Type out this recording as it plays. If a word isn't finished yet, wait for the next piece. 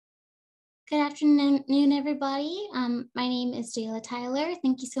Good afternoon, everybody. My name is Jayla Tyler.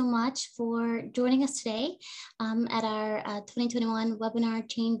 Thank you so much for joining us today at our 2021 webinar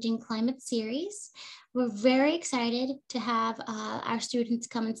Changing Climate series. We're very excited to have our students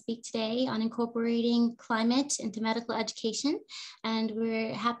come and speak today on incorporating climate into medical education. And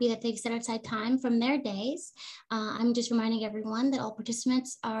we're happy that they've set aside time from their days. I'm just reminding everyone that all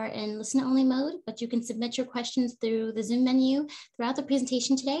participants are in listen-only mode, but you can submit your questions through the Zoom menu throughout the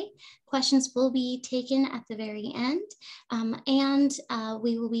presentation today. Questions will be taken at the very end, and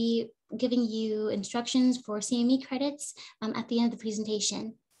we will be giving you instructions for CME credits at the end of the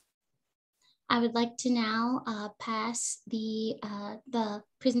presentation. I would like to now pass the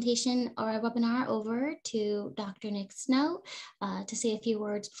presentation or webinar over to Dr. Nick Snow to say a few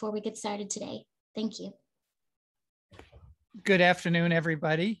words before we get started today. Thank you. Good afternoon,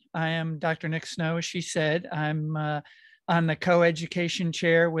 everybody. I am Dr. Nick Snow. As she said, I'm on the co-education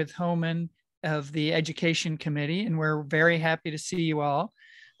chair with Homan of the Education Committee, and we're very happy to see you all.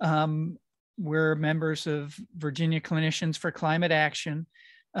 We're members of Virginia Clinicians for Climate Action,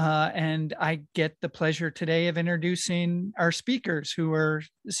 and I get the pleasure today of introducing our speakers, who are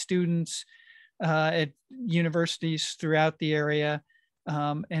students at universities throughout the area,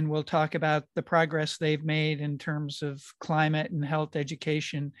 and we'll talk about the progress they've made in terms of climate and health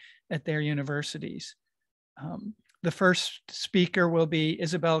education at their universities. The first speaker will be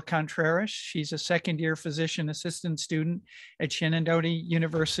Isabel Contreras. She's a second-year physician assistant student at Shenandoah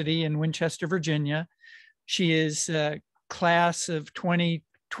University in Winchester, Virginia. She is a class of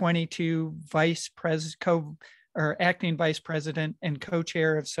 2022 acting vice president and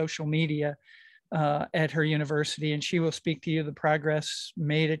co-chair of social media at her university, and she will speak to you the progress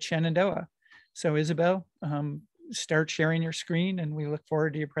made at Shenandoah. So Isabel, start sharing your screen, and we look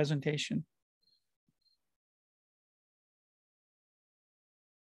forward to your presentation.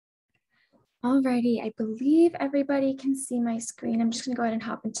 Alrighty, I believe everybody can see my screen. I'm just going to go ahead and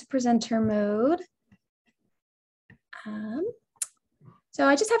hop into presenter mode. So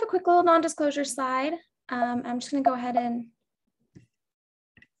I just have a quick little non-disclosure slide. I'm just going to go ahead and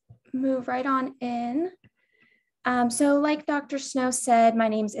move right on in. So like Dr. Snow said, my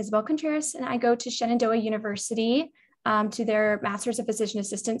name is Isabel Contreras, and I go to Shenandoah University to their Master's of Physician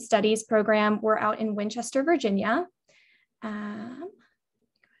Assistant Studies program. We're out in Winchester, Virginia.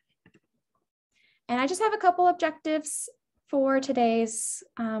 And I just have a couple objectives for today's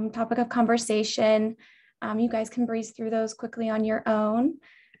topic of conversation. You guys can breeze through those quickly on your own.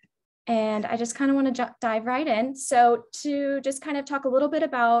 And I just kind of want to dive right in. So to just kind of talk a little bit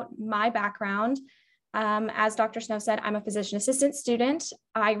about my background, as Dr. Snow said, I'm a physician assistant student.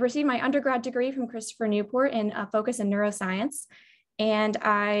 I received my undergrad degree from Christopher Newport in focus in neuroscience. And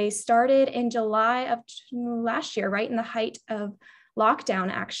I started in July of last year, right in the height of lockdown,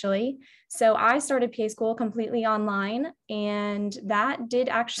 actually. So I started PA school completely online, and that did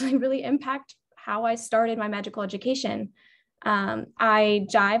actually really impact how I started my medical education. I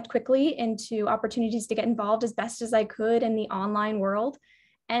dived quickly into opportunities to get involved as best as I could in the online world.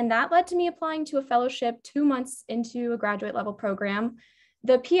 And that led to me applying to a fellowship 2 months into a graduate level program.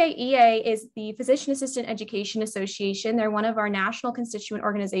 The PAEA is the Physician Assistant Education Association. They're one of our national constituent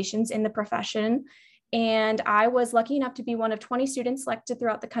organizations in the profession. And I was lucky enough to be one of 20 students selected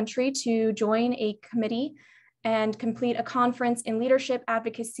throughout the country to join a committee and complete a conference in leadership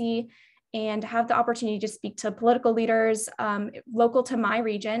advocacy and have the opportunity to speak to political leaders local to my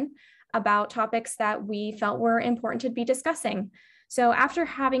region about topics that we felt were important to be discussing. So after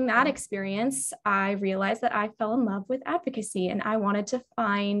having that experience, I realized that I fell in love with advocacy, and I wanted to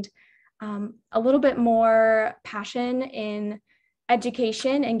find a little bit more passion in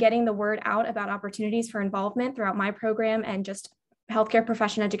education and getting the word out about opportunities for involvement throughout my program and just healthcare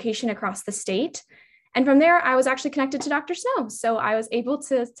profession education across the state. And from there, I was actually connected to Dr. Snow. So I was able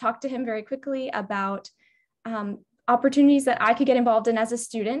to talk to him very quickly about opportunities that I could get involved in as a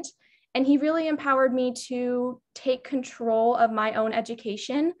student. And he really empowered me to take control of my own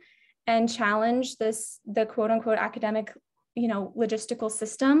education and challenge the quote unquote academic, logistical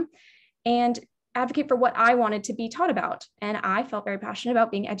system, and advocate for what I wanted to be taught about. And I felt very passionate about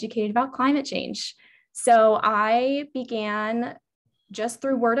being educated about climate change. So I began just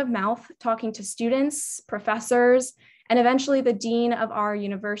through word of mouth, talking to students, professors, and eventually the dean of our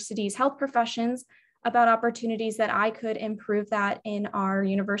university's health professions about opportunities that I could improve that in our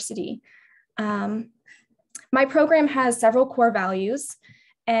university. My program has several core values,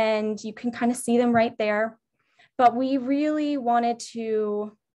 and you can kind of see them right there, but we really wanted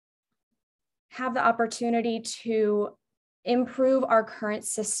to have the opportunity to improve our current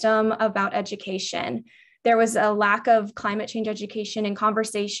system about education. There was a lack of climate change education and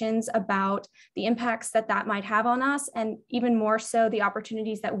conversations about the impacts that that might have on us, and even more so the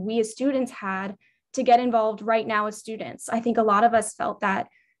opportunities that we as students had to get involved right now as students. I think a lot of us felt that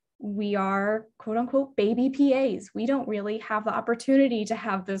we are quote unquote baby PAs. We don't really have the opportunity to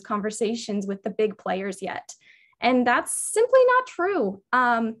have those conversations with the big players yet. And that's simply not true.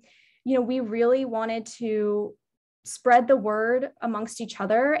 We really wanted to spread the word amongst each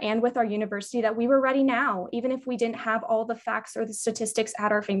other and with our university that we were ready now. Even if we didn't have all the facts or the statistics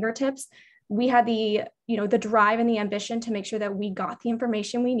at our fingertips, we had the drive and the ambition to make sure that we got the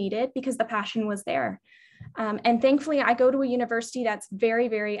information we needed because the passion was there. And thankfully, I go to a university that's very,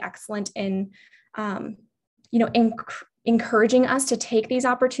 very excellent in, encouraging us to take these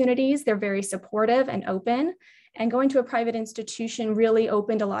opportunities. They're very supportive and open. And going to a private institution really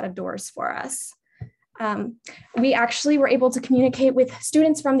opened a lot of doors for us. We actually were able to communicate with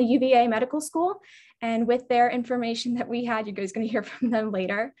students from the UVA Medical School, and with their information that we had, you guys are going to hear from them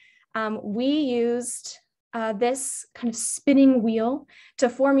later. We used this kind of spinning wheel to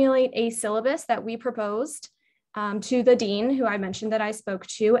formulate a syllabus that we proposed to the dean, who I mentioned that I spoke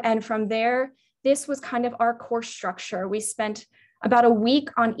to. And from there, this was kind of our course structure. We spent about a week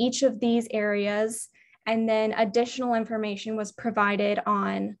on each of these areas, and then additional information was provided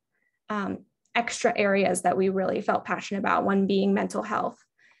on extra areas that we really felt passionate about, one being mental health.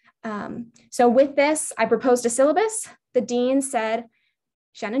 So with this, I proposed a syllabus. The dean said,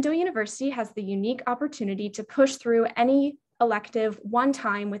 Shenandoah University has the unique opportunity to push through any elective one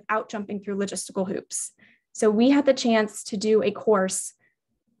time without jumping through logistical hoops. So we had the chance to do a course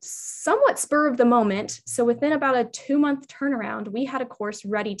somewhat spur of the moment. So within about a 2-month turnaround, we had a course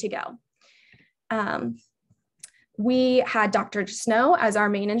ready to go. We had Dr. Snow as our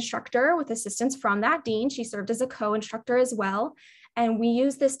main instructor with assistance from that dean. She served as a co-instructor as well. And we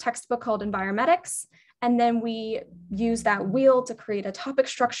used this textbook called Environmetics. And then we used that wheel to create a topic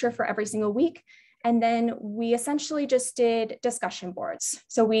structure for every single week. And then we essentially just did discussion boards.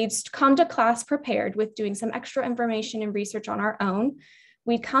 So we'd come to class prepared with doing some extra information and research on our own.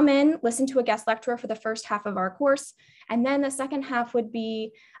 We'd come in, listen to a guest lecturer for the first half of our course. And then the second half would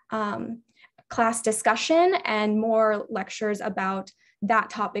be class discussion and more lectures about that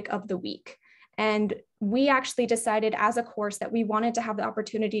topic of the week. And we actually decided as a course that we wanted to have the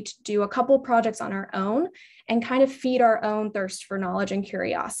opportunity to do a couple projects on our own and kind of feed our own thirst for knowledge and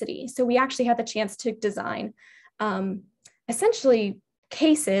curiosity. So we actually had the chance to design essentially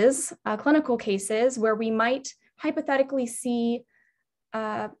cases, clinical cases, where we might hypothetically see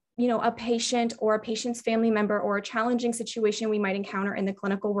a patient or a patient's family member or a challenging situation we might encounter in the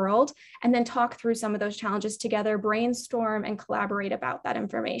clinical world, and then talk through some of those challenges together, brainstorm and collaborate about that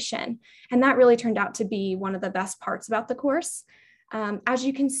information. And that really turned out to be one of the best parts about the course. As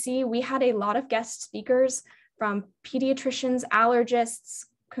you can see, we had a lot of guest speakers from pediatricians, allergists,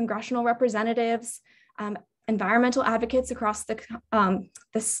 congressional representatives, environmental advocates across the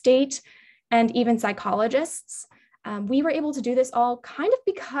state, and even psychologists. We were able to do this all kind of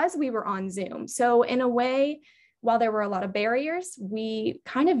because we were on Zoom. So in a way, while there were a lot of barriers, we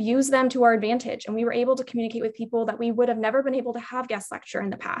kind of used them to our advantage, and we were able to communicate with people that we would have never been able to have guest lecture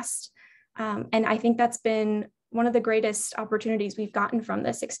in the past. And I think that's been one of the greatest opportunities we've gotten from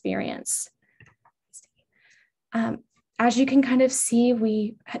this experience. As you can kind of see,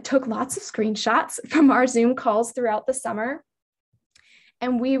 we took lots of screenshots from our Zoom calls throughout the summer.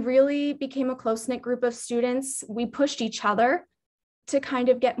 And we really became a close-knit group of students. We pushed each other to kind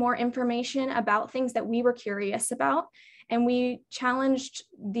of get more information about things that we were curious about. And we challenged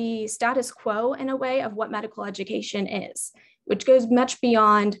the status quo in a way of what medical education is, which goes much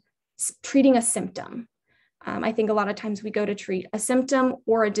beyond treating a symptom. I think a lot of times we go to treat a symptom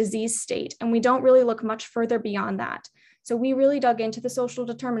or a disease state, and we don't really look much further beyond that. So we really dug into the social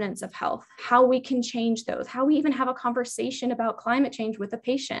determinants of health, how we can change those, how we even have a conversation about climate change with a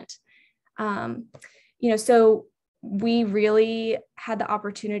patient. So we really had the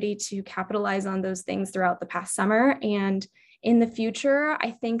opportunity to capitalize on those things throughout the past summer. And in the future, I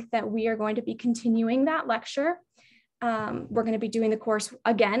think that we are going to be continuing that lecture. We're going to be doing the course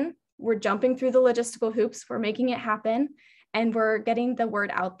again. We're jumping through the logistical hoops. We're making it happen. And we're getting the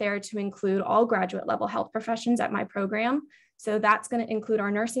word out there to include all graduate level health professions at my program. So that's going to include our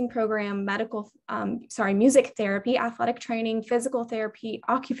nursing program, music therapy, athletic training, physical therapy,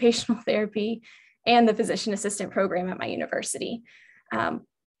 occupational therapy, and the physician assistant program at my university.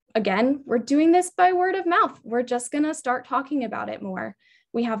 Again, we're doing this by word of mouth. We're just going to start talking about it more.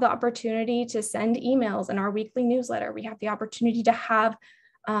 We have the opportunity to send emails in our weekly newsletter. We have the opportunity to have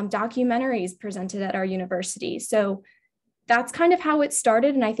documentaries presented at our university. So that's kind of how it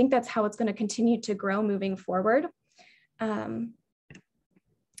started. And I think that's how it's going to continue to grow moving forward. And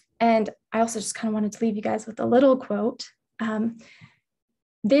I also just kind of wanted to leave you guys with a little quote.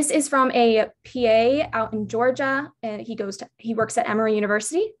 This is from a PA out in Georgia, and he works at Emory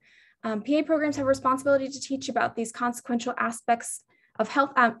University. PA programs have a responsibility to teach about these consequential aspects of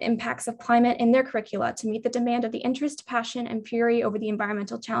health impacts of climate in their curricula to meet the demand of the interest, passion, and fury over the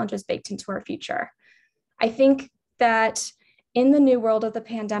environmental challenges baked into our future. I think that in the new world of the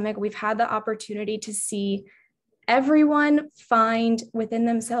pandemic, we've had the opportunity to see everyone find within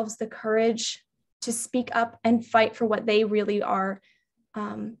themselves the courage to speak up and fight for what they really are,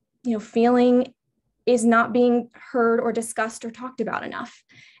 feeling is not being heard or discussed or talked about enough.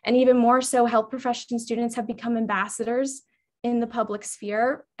 And even more so, health profession students have become ambassadors in the public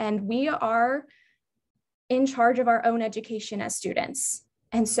sphere, and we are in charge of our own education as students.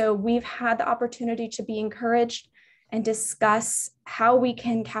 And so we've had the opportunity to be encouraged and discuss how we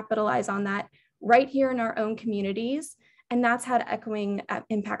can capitalize on that right here in our own communities. And that's had echoing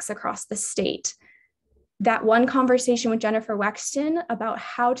impacts across the state. That one conversation with Jennifer Wexton about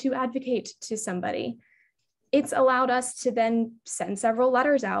how to advocate to somebody, it's allowed us to then send several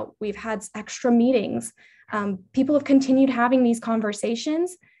letters out. We've had extra meetings. People have continued having these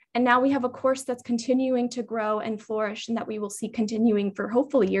conversations, and now we have a course that's continuing to grow and flourish and that we will see continuing for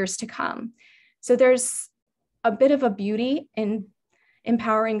hopefully years to come. So there's a bit of a beauty in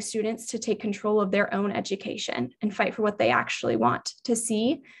empowering students to take control of their own education and fight for what they actually want to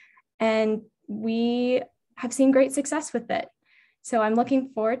see. And we have seen great success with it. So I'm looking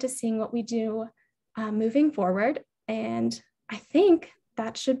forward to seeing what we do moving forward. And I think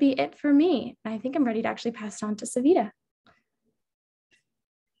that should be it for me. I think I'm ready to actually pass it on to Savita.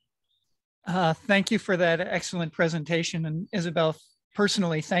 Thank you for that excellent presentation. And Isabel,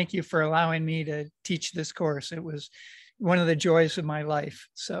 personally, thank you for allowing me to teach this course. It was one of the joys of my life.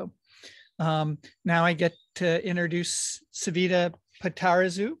 So now I get to introduce Savita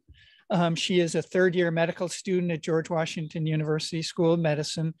Patarazu. She is a third-year medical student at George Washington University School of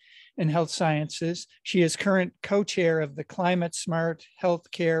Medicine and Health Sciences. She is current co-chair of the Climate Smart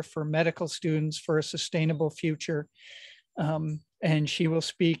Healthcare for Medical Students for a Sustainable Future. And she will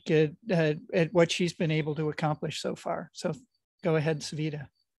speak at what she's been able to accomplish so far. So go ahead, Savita.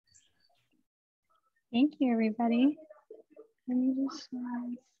 Thank you, everybody. Let me just share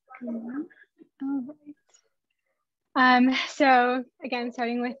my screen. All right. So again,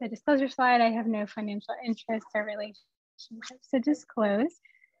 starting with the disclosure slide, I have no financial interests or relationships to disclose.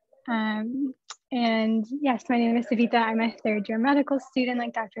 And yes, my name is Savita. I'm a third-year medical student,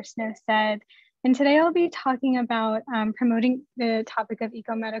 like Dr. Snow said. And today I'll be talking about promoting the topic of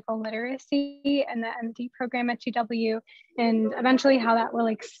eco-medical literacy and the MD program at GW, and eventually how that will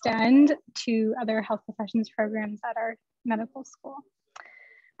extend to other health professions programs at our medical school.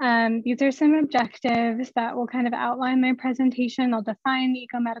 These are some objectives that will kind of outline my presentation. I'll define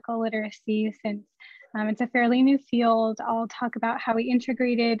eco-medical literacy since it's a fairly new field. I'll talk about how we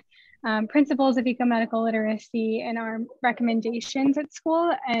integrated principles of eco-medical literacy in our recommendations at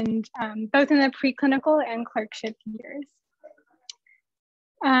school, and both in the preclinical and clerkship years.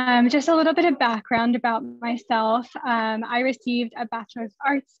 Just a little bit of background about myself. I received a Bachelor of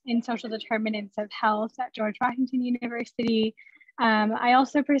Arts in Social Determinants of Health at George Washington University. I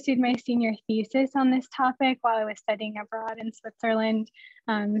also pursued my senior thesis on this topic while I was studying abroad in Switzerland.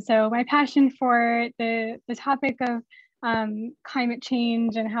 So my passion for the topic of climate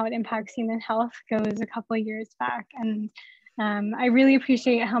change and how it impacts human health goes a couple of years back. And I really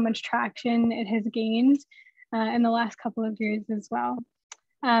appreciate how much traction it has gained in the last couple of years as well.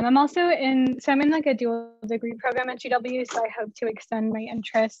 I'm in like a dual degree program at GW, so I hope to extend my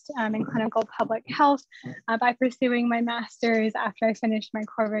interest in clinical public health by pursuing my master's after I finish my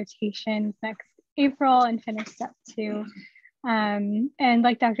core rotations next April and finish step 2. And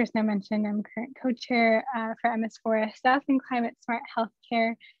like Dr. Snow mentioned, I'm current co-chair for MS4SF in Climate Smart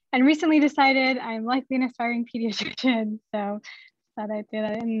Healthcare, and recently decided I'm likely an aspiring pediatrician, so thought I'd throw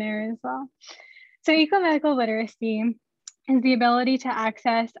that in there as well. So eco-medical literacy is the ability to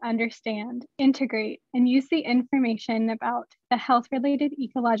access, understand, integrate, and use the information about the health-related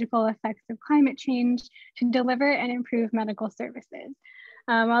ecological effects of climate change to deliver and improve medical services.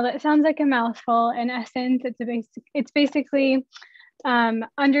 While that sounds like a mouthful, in essence, it's basically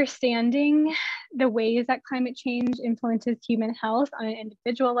understanding the ways that climate change influences human health on an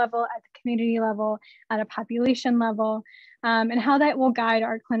individual level, at the community level, at a population level, and how that will guide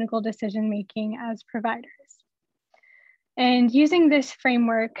our clinical decision-making as providers. And using this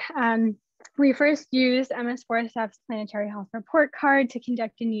framework, We first used MS4SF's Planetary Health Report Card to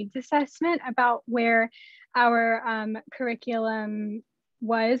conduct a needs assessment about where our curriculum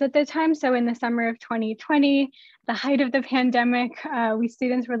was at the time. So in the summer of 2020, the height of the pandemic, we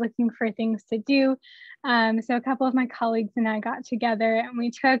students were looking for things to do. So a couple of my colleagues and I got together and we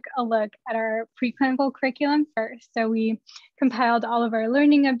took a look at our preclinical curriculum first. So we compiled all of our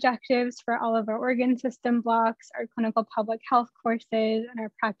learning objectives for all of our organ system blocks, our clinical public health courses, and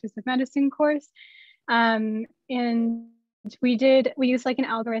our practice of medicine course. And we used like an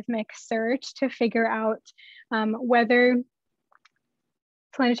algorithmic search to figure out whether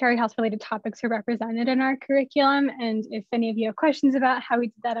planetary health related topics are represented in our curriculum. And if any of you have questions about how we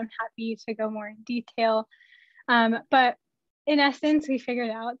did that, I'm happy to go more in detail. But in essence, we figured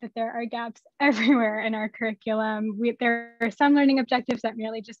out that there are gaps everywhere in our curriculum. There are some learning objectives that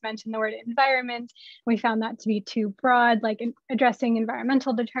merely just mention the word environment. We found that to be too broad, like addressing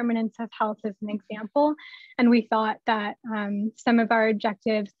environmental determinants of health as an example. And we thought that some of our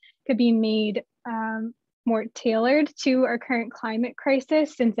objectives could be made more tailored to our current climate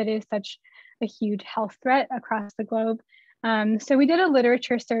crisis, since it is such a huge health threat across the globe. So we did a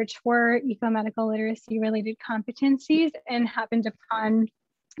literature search for eco-medical literacy related competencies and happened upon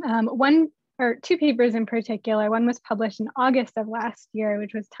one or two papers in particular. One was published in August of last year,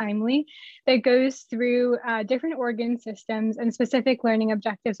 which was timely, that goes through different organ systems and specific learning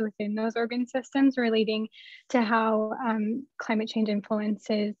objectives within those organ systems relating to how climate change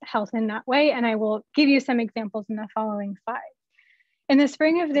influences health in that way. And I will give you some examples in the following slides. In the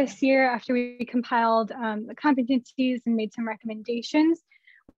spring of this year, after we compiled the competencies and made some recommendations,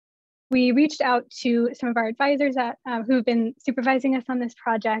 we reached out to some of our advisors who've been supervising us on this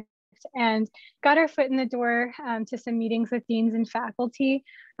project and got our foot in the door to some meetings with deans and faculty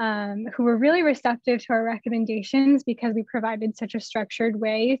who were really receptive to our recommendations because we provided such a structured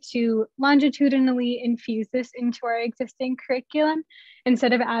way to longitudinally infuse this into our existing curriculum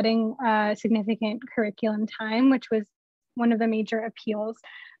instead of adding significant curriculum time, which was one of the major appeals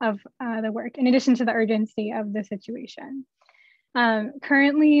of the work, in addition to the urgency of the situation.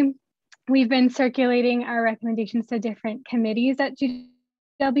 Currently, we've been circulating our recommendations to different committees at GW.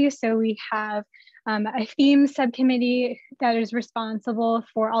 So we have a theme subcommittee that is responsible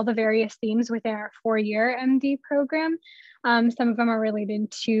for all the various themes within our 4-year MD program. Some of them are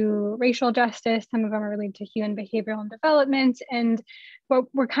related to racial justice, some of them are related to human behavioral and development. And what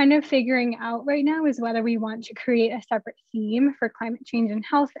we're kind of figuring out right now is whether we want to create a separate theme for climate change and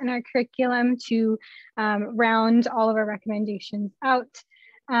health in our curriculum to round all of our recommendations out.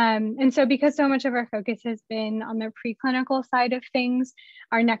 And so because so much of our focus has been on the preclinical side of things,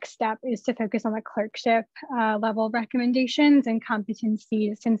 our next step is to focus on the clerkship level recommendations and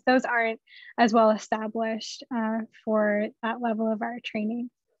competencies, since those aren't as well established for that level of our training.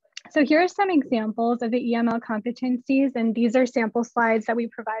 So here are some examples of the EML competencies, and these are sample slides that we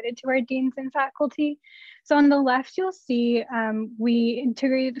provided to our deans and faculty. So on the left, you'll see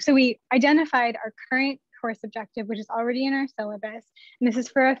we identified our current course objective, which is already in our syllabus. And this is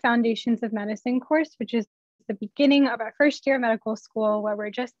for a Foundations of Medicine course, which is the beginning of our first year of medical school, where we're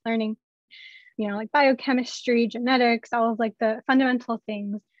just learning, like biochemistry, genetics, all of like the fundamental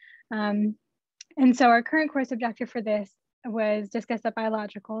things. And so our current course objective for this was discuss the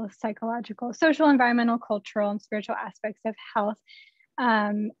biological, psychological, social, environmental, cultural, and spiritual aspects of health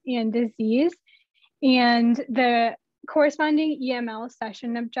and disease. And the corresponding EML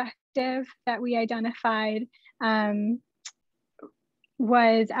session objective that we identified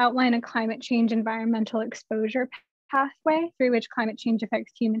was outline a climate change environmental exposure pathway through which climate change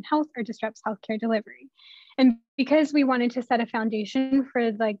affects human health or disrupts healthcare delivery. And because we wanted to set a foundation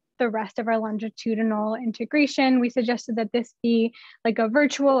for like the rest of our longitudinal integration, we suggested that this be like a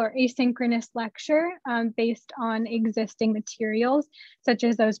virtual or asynchronous lecture based on existing materials, such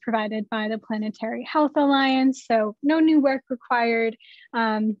as those provided by the Planetary Health Alliance. So no new work required.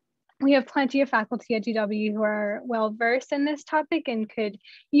 We have plenty of faculty at GW who are well-versed in this topic and could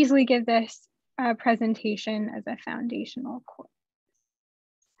easily give this presentation as a foundational course.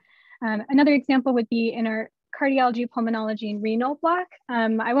 Another example would be in our cardiology, pulmonology, and renal block.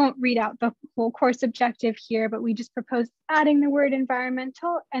 I won't read out the whole course objective here, but we just proposed adding the word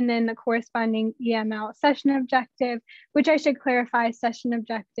environmental and then the corresponding EML session objective, which I should clarify, session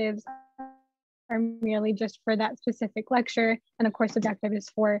objectives are merely just for that specific lecture, and the course objective is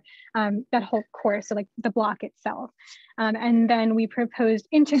for that whole course, so like the block itself. And then we proposed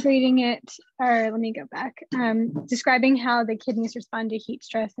integrating it, or let me go back, describing how the kidneys respond to heat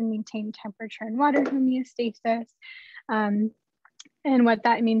stress and maintain temperature and water homeostasis, and what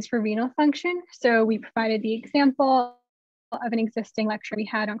that means for renal function. So we provided the example of an existing lecture we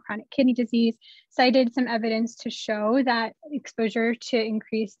had on chronic kidney disease, cited some evidence to show that exposure to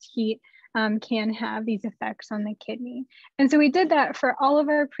increased heat can have these effects on the kidney. And so we did that for all of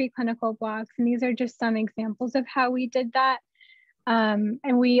our preclinical blocks, and these are just some examples of how we did that. And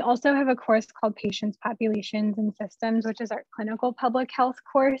we also have a course called Patients, Populations, and Systems, which is our clinical public health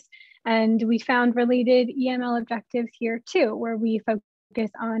course. And we found related EML objectives here too, where we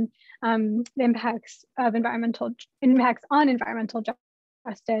focus on the impacts on environmental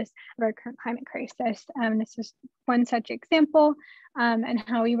justice of our current climate crisis. This is one such example, and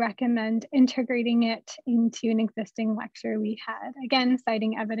how we recommend integrating it into an existing lecture we had. Again,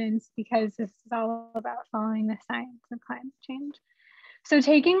 citing evidence, because this is all about following the science of climate change. So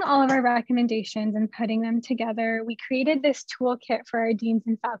taking all of our recommendations and putting them together, we created this toolkit for our deans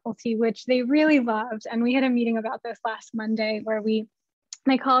and faculty, which they really loved. And we had a meeting about this last Monday where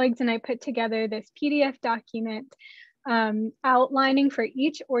my colleagues and I put together this PDF document outlining for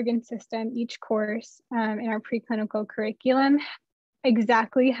each organ system, each course in our preclinical curriculum,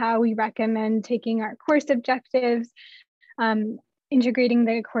 exactly how we recommend taking our course objectives, integrating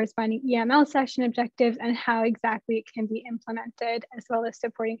the corresponding EML session objectives, and how exactly it can be implemented, as well as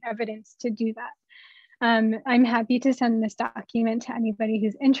supporting evidence to do that. I'm happy to send this document to anybody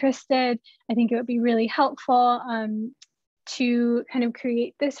who's interested. I think it would be really helpful to kind of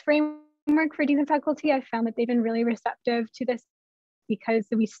create this framework for deans and faculty. I found that they've been really receptive to this, because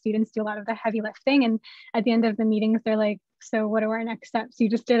we students do a lot of the heavy lifting, and at the end of the meetings, they're like, so what are our next steps? You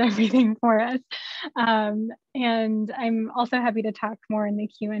just did everything for us. And I'm also happy to talk more in the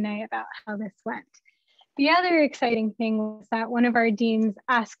Q&A about how this went. The other exciting thing was that one of our deans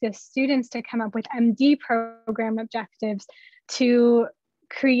asked us students to come up with MD program objectives to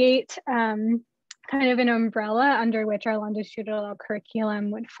create kind of an umbrella under which our longitudinal curriculum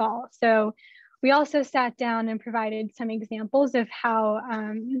would fall. So we also sat down and provided some examples of how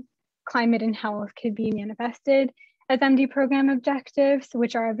climate and health could be manifested as MD program objectives,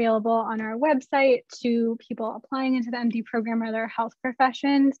 which are available on our website to people applying into the MD program or their health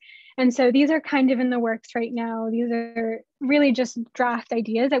professions. And so these are kind of in the works right now. These are really just draft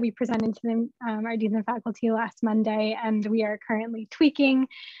ideas that we presented to them, our deans and faculty last Monday, and we are currently tweaking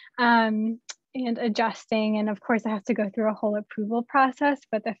and adjusting. And of course, it has to go through a whole approval process,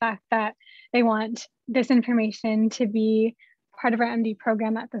 but the fact that they want this information to be part of our MD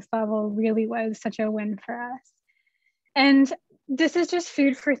program at this level really was such a win for us. And this is just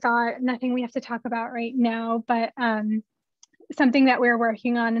food for thought, nothing we have to talk about right now, but something that we're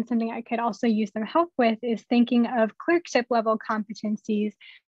working on and something I could also use some help with is thinking of clerkship level competencies,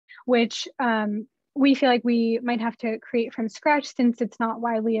 which we feel like we might have to create from scratch since it's not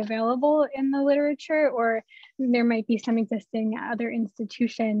widely available in the literature, or there might be some existing at other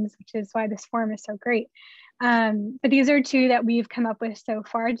institutions, which is why this forum is so great. But these are two that we've come up with so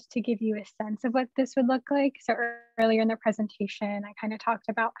far just to give you a sense of what this would look like. So earlier in the presentation, I kind of talked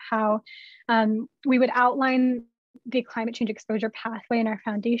about how we would outline the climate change exposure pathway in our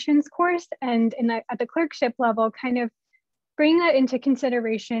foundations course, and at the clerkship level, kind of bring that into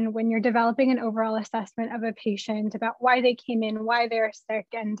consideration when you're developing an overall assessment of a patient about why they came in, why they're sick,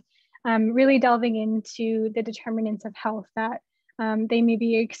 and really delving into the determinants of health that they may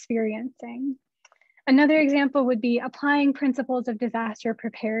be experiencing. Another example would be applying principles of disaster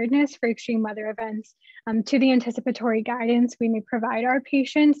preparedness for extreme weather events to the anticipatory guidance we may provide our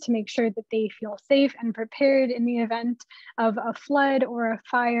patients to make sure that they feel safe and prepared in the event of a flood or a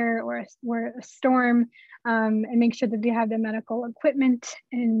fire or a storm, and make sure that they have the medical equipment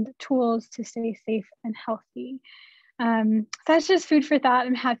and tools to stay safe and healthy. So that's just food for thought.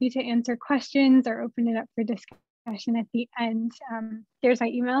 I'm happy to answer questions or open it up for discussion at the end. There's my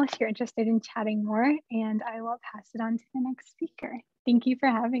email if you're interested in chatting more, and I will pass it on to the next speaker. Thank you for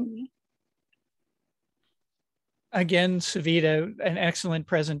having me. Again, Savita, an excellent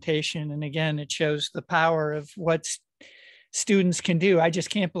presentation. And again, it shows the power of what students can do. I just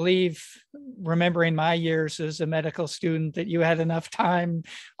can't believe, remembering my years as a medical student, that you had enough time,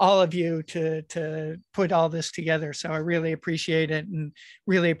 all of you, to put all this together. So I really appreciate it, and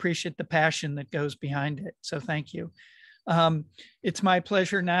really appreciate the passion that goes behind it. So thank you. It's my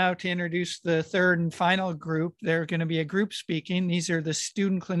pleasure now to introduce the third and final group. They're going to be a group speaking. These are the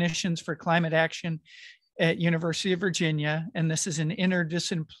student clinicians for climate action at University of Virginia, and this is an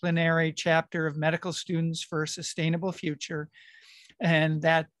interdisciplinary chapter of Medical Students for a Sustainable Future. And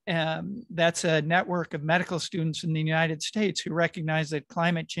that's a network of medical students in the United States who recognize that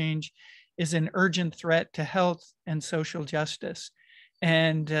climate change is an urgent threat to health and social justice.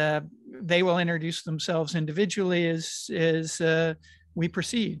 And they will introduce themselves individually as we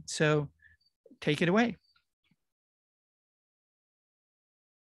proceed. So take it away.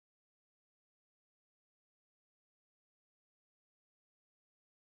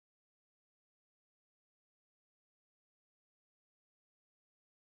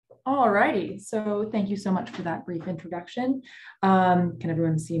 All righty. So thank you so much for that brief introduction. Can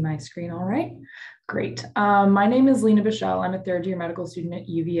everyone see my screen all right? Great. My name is Lena Bichelle. I'm a third year medical student at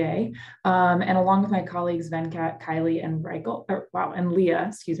UVA. And along with my colleagues, Venkat, Kylie, and Leah,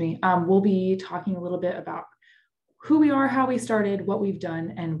 excuse me, we'll be talking a little bit about who we are, how we started, what we've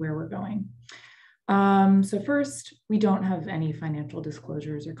done, and where we're going. So first, we don't have any financial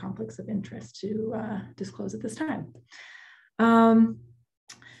disclosures or conflicts of interest to disclose at this time.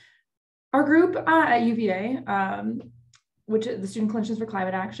 Our group at UVA, which is the Student Clinicians for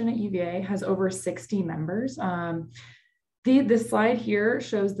Climate Action at UVA, has over 60 members. This slide here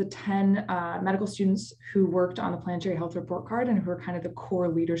shows the 10 medical students who worked on the Planetary Health Report Card and who are kind of the core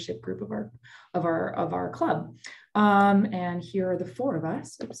leadership group of our club. And here are the 4 of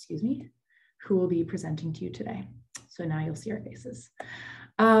us, excuse me, who will be presenting to you today. So now you'll see our faces.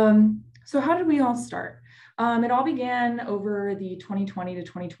 So how did we all start? It all began over the 2020 to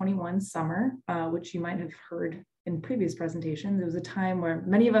 2021 summer, which you might have heard in previous presentations. It was a time where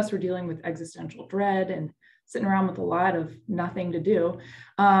many of us were dealing with existential dread and sitting around with a lot of nothing to do.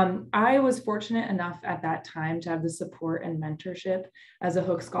 I was fortunate enough at that time to have the support and mentorship as a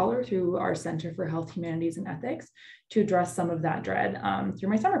Hook Scholar through our Center for Health, Humanities, and Ethics to address some of that dread through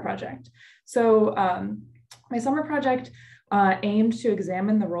my summer project. So my summer project aimed to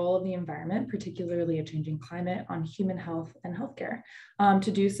examine the role of the environment, particularly a changing climate, on human health and healthcare.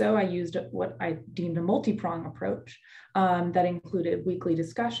 To do so, I used what I deemed a multi-prong approach that included weekly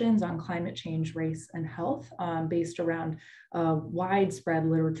discussions on climate change, race, and health based around widespread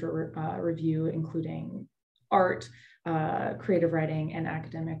literature review, including art, creative writing, and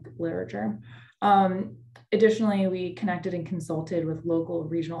academic literature. Additionally, we connected and consulted with local,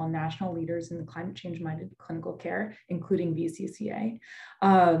 regional, and national leaders in the climate change-minded clinical care, including VCCA.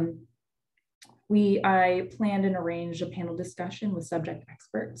 I planned and arranged a panel discussion with subject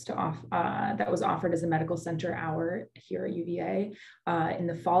experts that was offered as a medical center hour here at UVA in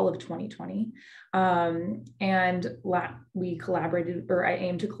the fall of 2020. We collaborated, or I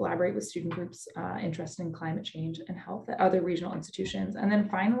aimed to collaborate with student groups interested in climate change and health at other regional institutions. And then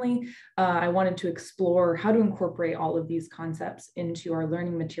finally, I wanted to explore how to incorporate all of these concepts into our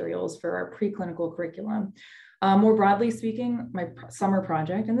learning materials for our preclinical curriculum. More broadly speaking, my summer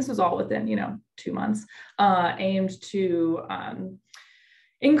project, and this was all within 2 months, aimed to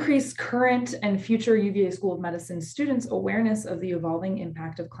increase current and future UVA School of Medicine students' awareness of the evolving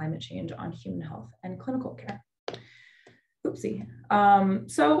impact of climate change on human health and clinical care. Oopsie.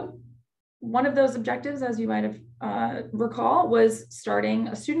 So one of those objectives, as you might have recall, was starting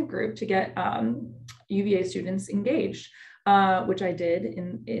a student group to get UVA students engaged. Which I did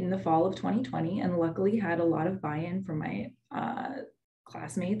in the fall of 2020, and luckily had a lot of buy-in from my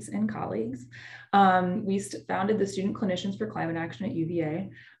classmates and colleagues. We founded the Student Clinicians for Climate Action at UVA.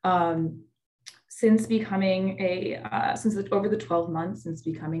 Since over the 12 months since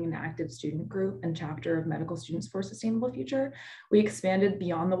becoming an active student group and chapter of Medical Students for a Sustainable Future, we expanded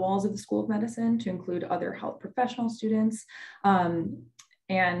beyond the walls of the School of Medicine to include other health professional students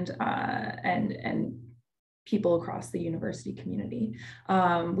and people across the university community.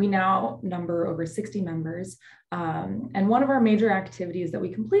 We now number over 60 members. And one of our major activities that we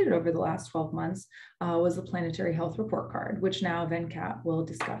completed over the last 12 months was the Planetary Health Report Card, which now Venkat will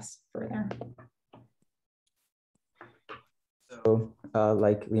discuss further. So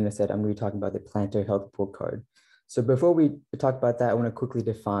like Lena said, I'm going to be talking about the Planetary Health Report Card. So before we talk about that, I want to quickly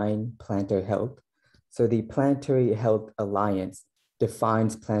define planetary health. So the Planetary Health Alliance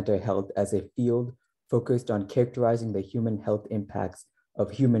defines planetary health as a field focused on characterizing the human health impacts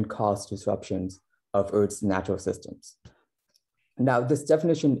of human-caused disruptions of Earth's natural systems. Now, this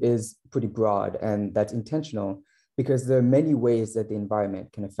definition is pretty broad, and that's intentional because there are many ways that the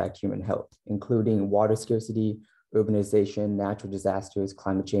environment can affect human health, including water scarcity, urbanization, natural disasters,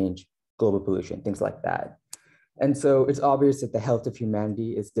 climate change, global pollution, things like that. And so it's obvious that the health of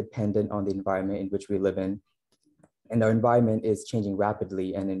humanity is dependent on the environment in which we live in, and our environment is changing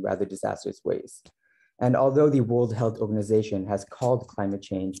rapidly and in rather disastrous ways. And although the World Health Organization has called climate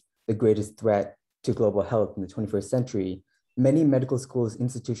change the greatest threat to global health in the 21st century, many medical schools'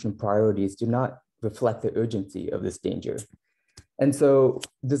 institution priorities do not reflect the urgency of this danger. And so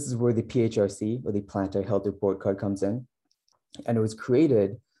this is where the PHRC, or the Planetary Health Report Card, comes in. And it was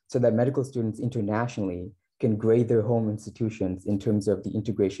created so that medical students internationally can grade their home institutions in terms of the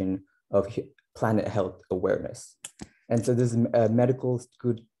integration of planet health awareness. And so this is a medical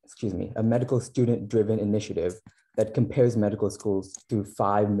student-driven initiative that compares medical schools through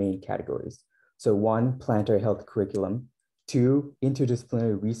 5 main categories. So 1, planetary health curriculum, 2,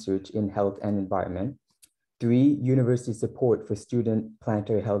 interdisciplinary research in health and environment, 3, university support for student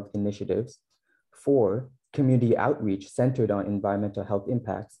planetary health initiatives. 4, community outreach centered on environmental health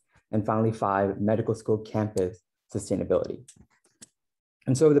impacts. And finally, 5, medical school campus sustainability.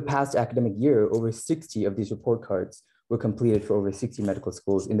 And so over the past academic year, over 60 of these report cards were completed for over 60 medical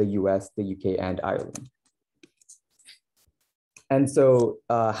schools in the US, the UK, and Ireland. And so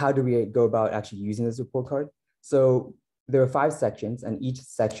how do we go about actually using this report card? So there are 5 sections, and each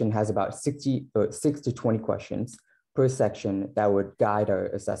section has about 6 to 20 questions per section that would guide our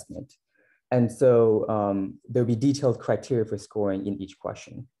assessment. And so there'll be detailed criteria for scoring in each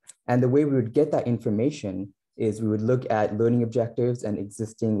question. And the way we would get that information is we would look at learning objectives and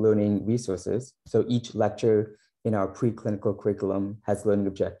existing learning resources. So each lecture in our preclinical curriculum has learning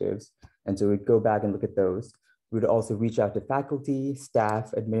objectives. And so we'd go back and look at those. We would also reach out to faculty,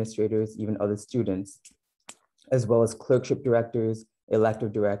 staff, administrators, even other students, as well as clerkship directors,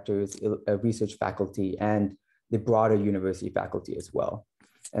 elective directors, research faculty, and the broader university faculty as well.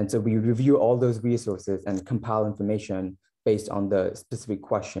 And so we review all those resources and compile information based on the specific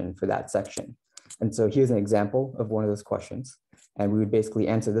question for that section. And so here's an example of one of those questions. And we would basically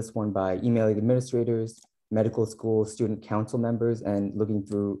answer this one by emailing administrators, medical school, student council members, and looking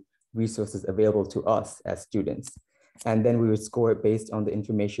through resources available to us as students. And then we would score it based on the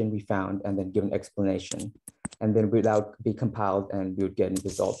information we found and then give an explanation. And then that would be compiled and we would get a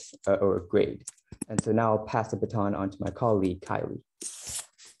result or a grade. And so now I'll pass the baton on to my colleague, Kylie.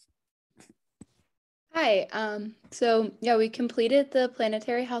 Hi, we completed the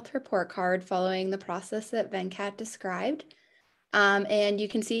planetary health report card following the process that Venkat described. And you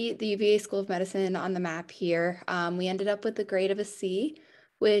can see the UVA School of Medicine on the map here. We ended up with a grade of a C,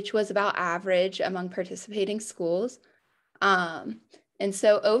 which was about average among participating schools. And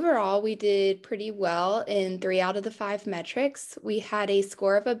so overall, we did pretty well in 3 out of the 5 metrics. We had a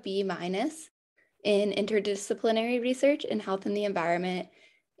score of a B- in interdisciplinary research in health and the environment,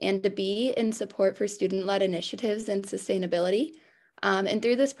 and a B in support for student-led initiatives and sustainability. And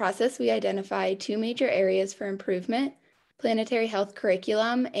through this process, we identified 2 major areas for improvement: planetary health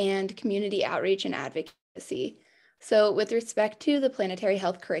curriculum and community outreach and advocacy. So with respect to the planetary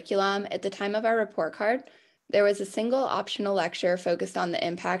health curriculum, at the time of our report card, there was a single optional lecture focused on the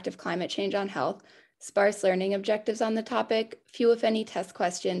impact of climate change on health, sparse learning objectives on the topic, few if any test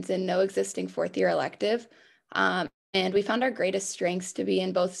questions, and no existing 4th-year elective. And we found our greatest strengths to be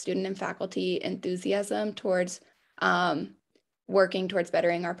in both student and faculty enthusiasm towards working towards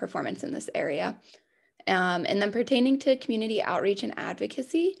bettering our performance in this area. And then pertaining to community outreach and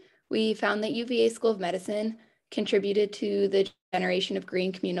advocacy, we found that UVA School of Medicine contributed to the generation of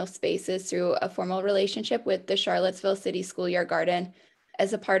green communal spaces through a formal relationship with the Charlottesville City Schoolyard Garden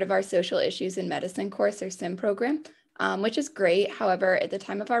as a part of our Social Issues in Medicine course, or SIM program, which is great. However, at the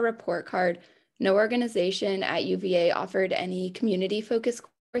time of our report card, no organization at UVA offered any community-focused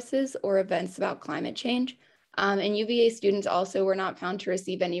courses or events about climate change. And UVA students also were not found to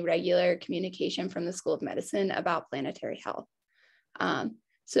receive any regular communication from the School of Medicine about planetary health.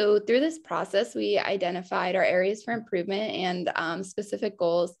 So through this process, we identified our areas for improvement and specific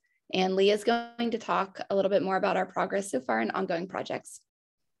goals. And Leah is going to talk a little bit more about our progress so far and ongoing projects.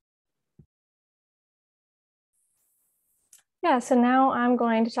 Yeah, so now I'm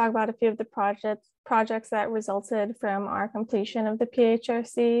going to talk about a few of the projects that resulted from our completion of the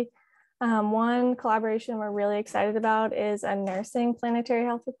PHRC. One collaboration we're really excited about is a nursing planetary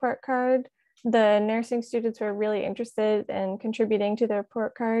health report card. The nursing students were really interested in contributing to the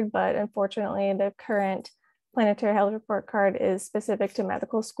report card, but unfortunately the current planetary health report card is specific to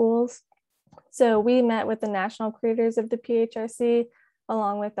medical schools. So we met with the national creators of the PHRC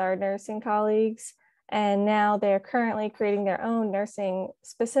along with our nursing colleagues, and now they're currently creating their own nursing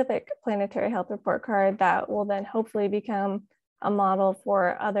specific planetary health report card that will then hopefully become a model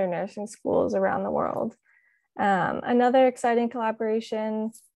for other nursing schools around the world. Another exciting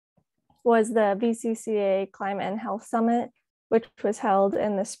collaboration was the VCCA Climate and Health Summit, which was held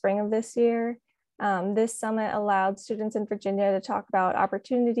in the spring of this year. This summit allowed students in Virginia to talk about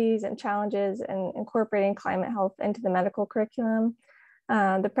opportunities and challenges in incorporating climate health into the medical curriculum.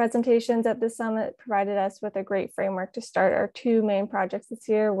 The presentations at the summit provided us with a great framework to start our 2 main projects this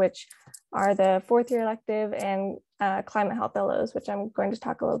year, which are the 4th-year elective and climate health LOs, which I'm going to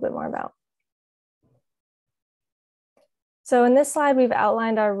talk a little bit more about. So in this slide, we've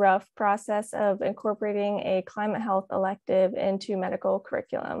outlined our rough process of incorporating a climate health elective into medical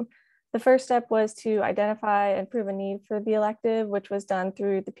curriculum. The first step was to identify and prove a need for the elective, which was done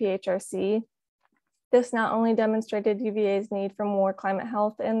through the PHRC. This not only demonstrated UVA's need for more climate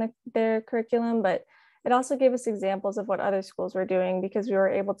health in their curriculum, but It also gave us examples of what other schools were doing because we were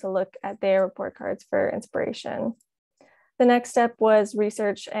able to look at their report cards for inspiration. The next step was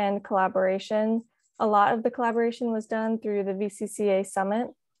research and collaboration. A lot of the collaboration was done through the VCCA Summit,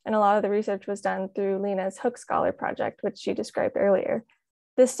 and a lot of the research was done through Lena's Hook Scholar project, which she described earlier.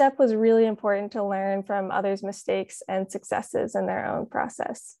 This step was really important to learn from others' mistakes and successes in their own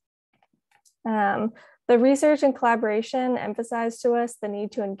process. The research and collaboration emphasized to us the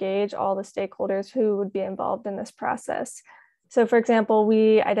need to engage all the stakeholders who would be involved in this process. So for example,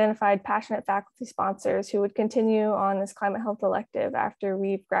 we identified passionate faculty sponsors who would continue on this climate health elective after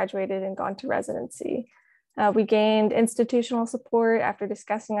we've graduated and gone to residency. We gained institutional support after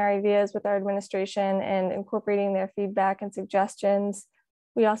discussing our ideas with our administration and incorporating their feedback and suggestions.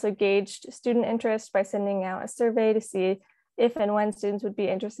 We also gauged student interest by sending out a survey to see if and when students would be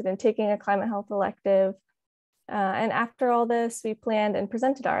interested in taking a climate health elective. And after all this, we planned and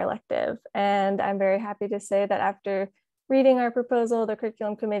presented our elective. And I'm very happy to say that after reading our proposal, the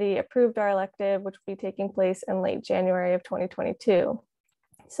curriculum committee approved our elective, which will be taking place in late January of 2022.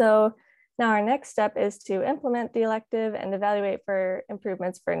 So now our next step is to implement the elective and evaluate for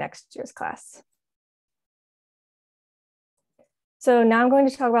improvements for next year's class. So now I'm going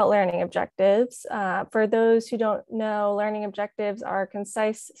to talk about learning objectives. For those who don't know, learning objectives are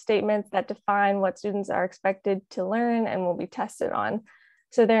concise statements that define what students are expected to learn and will be tested on.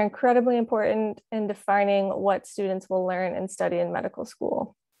 So they're incredibly important in defining what students will learn and study in medical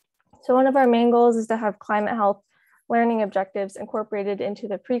school. So one of our main goals is to have climate health learning objectives incorporated into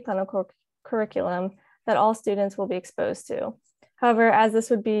the preclinical curriculum that all students will be exposed to. However, as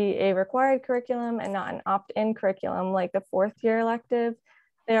this would be a required curriculum and not an opt-in curriculum like the fourth year elective,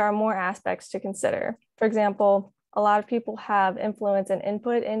 there are more aspects to consider. For example, a lot of people have influence and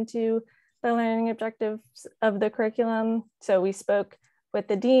input into the learning objectives of the curriculum. So we spoke with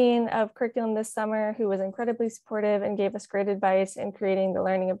the dean of curriculum this summer, who was incredibly supportive and gave us great advice in creating the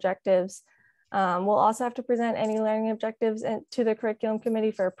learning objectives. We'll also have to present any learning objectives to the curriculum committee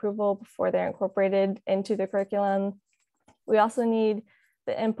for approval before they're incorporated into the curriculum. We also need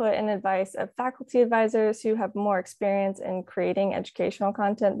the input and advice of faculty advisors who have more experience in creating educational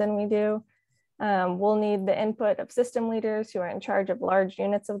content than we do. We'll need the input of system leaders who are in charge of large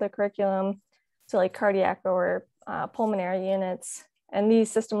units of the curriculum, so like cardiac or pulmonary units. And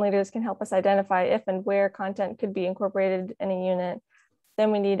these system leaders can help us identify if and where content could be incorporated in a unit.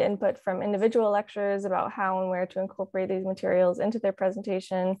 Then we need input from individual lecturers about how and where to incorporate these materials into their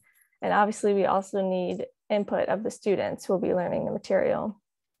presentation. And obviously we also need input of the students who will be learning the material.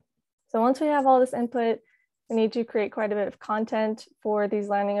 So once we have all this input, we need to create quite a bit of content for these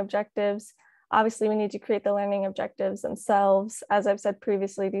learning objectives. Obviously, we need to create the learning objectives themselves. As I've said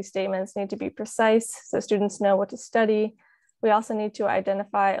previously, these statements need to be precise so students know what to study. We also need to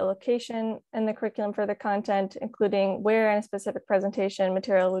identify a location in the curriculum for the content, including where in a specific presentation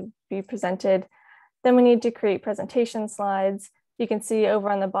material would be presented. Then we need to create presentation slides. You can see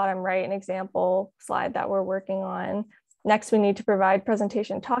over on the bottom right an example slide that we're working on. Next, we need to provide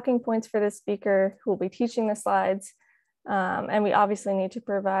presentation talking points for the speaker who will be teaching the slides. And we obviously need to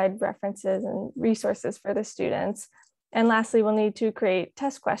provide references and resources for the students. And lastly, we'll need to create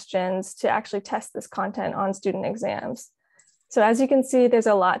test questions to actually test this content on student exams. So as you can see, there's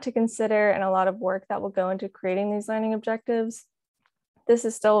a lot to consider and a lot of work that will go into creating these learning objectives. This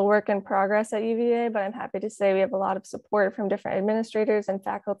is still a work in progress at UVA, but I'm happy to say we have a lot of support from different administrators and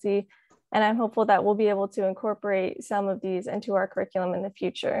faculty, and I'm hopeful that we'll be able to incorporate some of these into our curriculum in the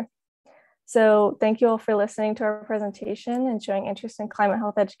future. So thank you all for listening to our presentation and showing interest in climate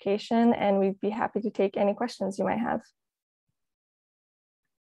health education, and we'd be happy to take any questions you might have.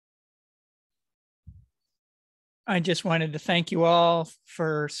 I just wanted to thank you all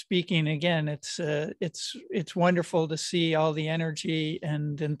for speaking again. It's wonderful to see all the energy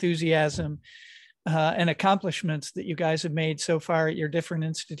and enthusiasm and accomplishments that you guys have made so far at your different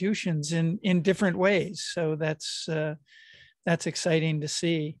institutions in different ways. So that's exciting to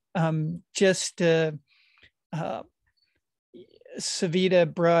see. Savita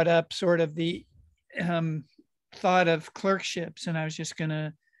brought up sort of the thought of clerkships, and I was just going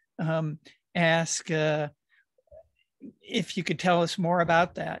to ask if you could tell us more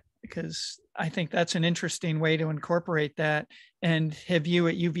about that, because I think that's an interesting way to incorporate that. And have you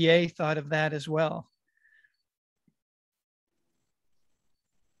at UVA thought of that as well?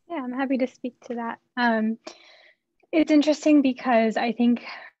 Yeah, I'm happy to speak to that. It's interesting because I think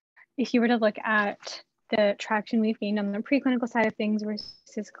if you were to look at the traction we've gained on the preclinical side of things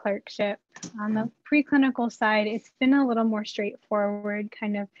versus clerkship, on the preclinical side, it's been a little more straightforward,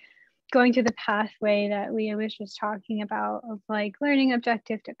 kind of going through the pathway that Leah was just talking about of like learning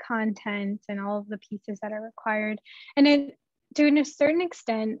objective to content and all of the pieces that are required. And it, to a certain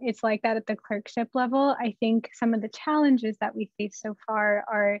extent, it's like that at the clerkship level. I think some of the challenges that we face so far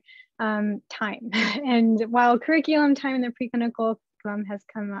are time. And while curriculum time in the preclinical curriculum has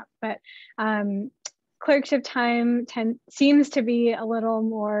come up, but clerkship time seems to be a little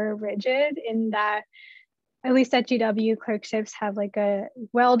more rigid in that, at least at GW, clerkships have like a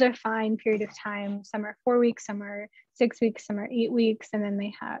well-defined period of time. Some are 4 weeks, some are 6 weeks, some are 8 weeks. And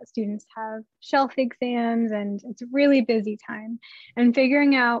then students have shelf exams, and it's a really busy time. And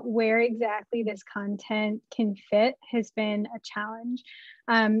figuring out where exactly this content can fit has been a challenge.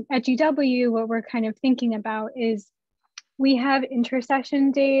 At GW, what we're kind of thinking about is we have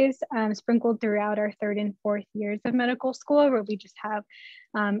intersession days sprinkled throughout our 3rd and 4th years of medical school, where we just have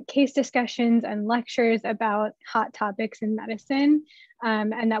case discussions and lectures about hot topics in medicine.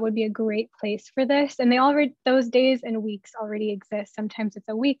 And that would be a great place for this. And those days and weeks already exist. Sometimes it's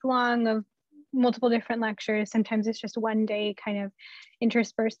a week long of multiple different lectures. Sometimes it's just one day kind of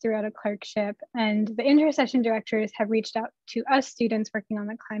interspersed throughout a clerkship. And the intersession directors have reached out to us students working on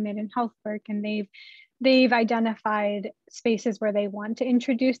the climate and health work, and they've identified spaces where they want to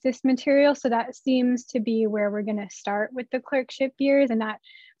introduce this material. So that seems to be where we're going to start with the clerkship years, and that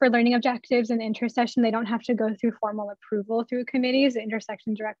for learning objectives and intersession, they don't have to go through formal approval through committees. The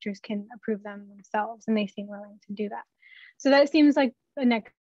intersection directors can approve them themselves, and they seem willing to do that. So that seems like the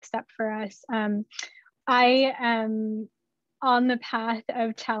next step for us. I am on the path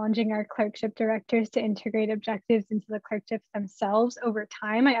of challenging our clerkship directors to integrate objectives into the clerkships themselves over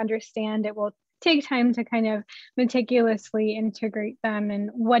time. I understand it will take time to kind of meticulously integrate them,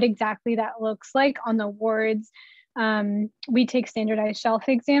 and what exactly that looks like on the wards. We take standardized shelf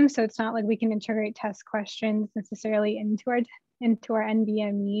exams, so it's not like we can integrate test questions necessarily into our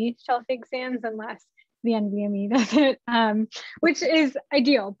NBME shelf exams unless the NBME does it, which is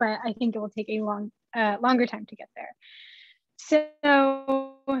ideal, but I think it will take a longer time to get there.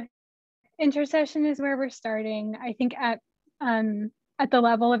 So intercession is where we're starting. I think at the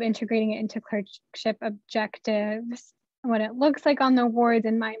level of integrating it into clerkship objectives, what it looks like on the wards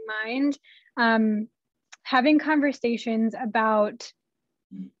in my mind, having conversations about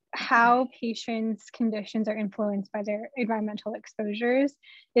how patients' conditions are influenced by their environmental exposures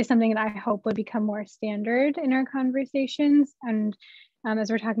is something that I hope would become more standard in our conversations. And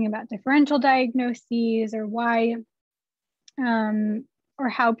as we're talking about differential diagnoses or why, or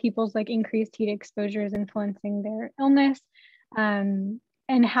how people's like increased heat exposure is influencing their illness, and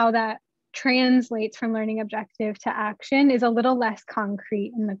how that translates from learning objective to action is a little less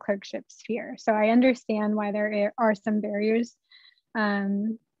concrete in the clerkship sphere. So I understand why there are some barriers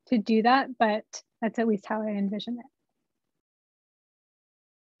to do that, but that's at least how I envision it.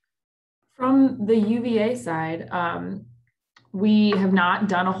 From the UVA side, we have not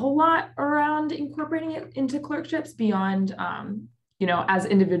done a whole lot around incorporating it into clerkships beyond, as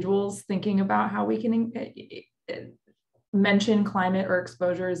individuals thinking about how we can mention climate or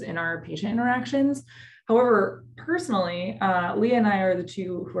exposures in our patient interactions. However, personally, Leah and I are the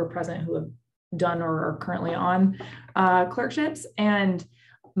two who are present who have done or are currently on clerkships, and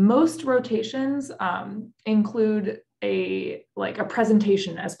most rotations include a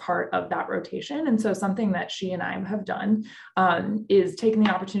presentation as part of that rotation. And so something that she and I have done is taking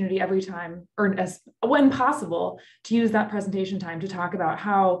the opportunity every time, or when possible, to use that presentation time to talk about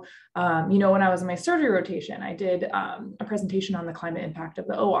how, when I was in my surgery rotation, I did a presentation on the climate impact of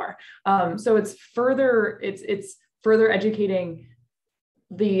the OR. So it's further educating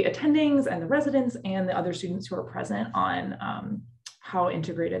the attendings and the residents and the other students who are present on how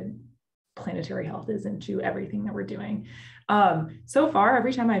integrated planetary health is into everything that we're doing. So far,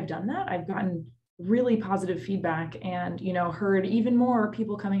 every time I've done that, I've gotten really positive feedback and, heard even more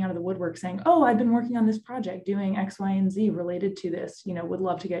people coming out of the woodwork saying, oh, I've been working on this project doing X, Y, and Z related to this, would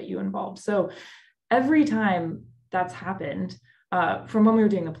love to get you involved. So every time that's happened, from when we were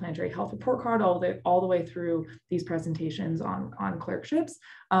doing the planetary health report card all the way through these presentations on clerkships,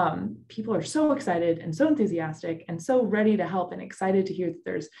 people are so excited and so enthusiastic and so ready to help and excited to hear that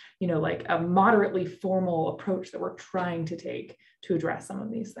there's, a moderately formal approach that we're trying to take to address some of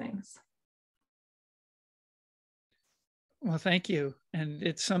these things. Well, thank you. And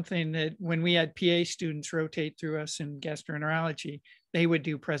it's something that when we had PA students rotate through us in gastroenterology, they would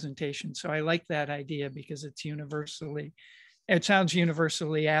do presentations. So I like that idea because it sounds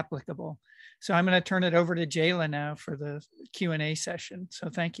universally applicable. So I'm going to turn it over to Jayla now for the Q&A session. So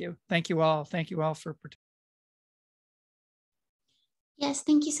thank you. Thank you all. Thank you all for participating. Yes,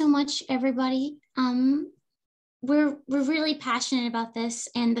 thank you so much, everybody. we're really passionate about this,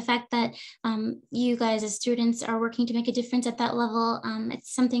 and the fact that you guys as students are working to make a difference at that level.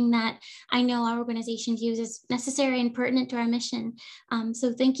 It's something that I know our organization views as necessary and pertinent to our mission.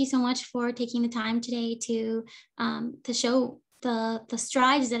 So thank you so much for taking the time today to show the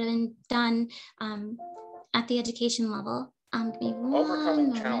strides that have been done at the education level. Give me one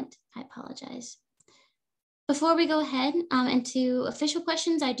moment. I apologize. Before we go ahead into official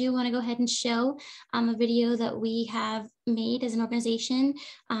questions, I do want to go ahead and show a video that we have made as an organization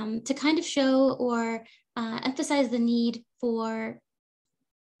to kind of show or emphasize the need for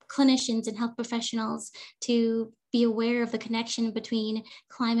clinicians and health professionals to be aware of the connection between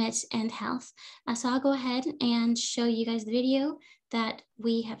climate and health. So I'll go ahead and show you guys the video that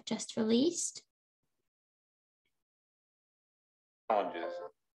we have just released. Challenges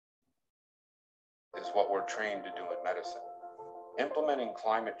is what we're trained to do in medicine. Implementing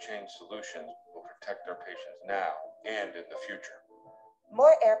climate change solutions will protect our patients now and in the future.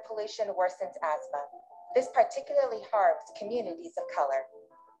 More air pollution worsens asthma. This particularly harms communities of color.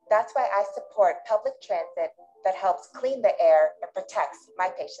 That's why I support public transit that helps clean the air and protects my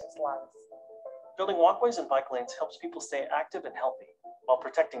patients' lungs. Building walkways and bike lanes helps people stay active and healthy while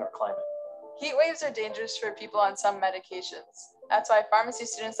protecting our climate. Heat waves are dangerous for people on some medications. That's why pharmacy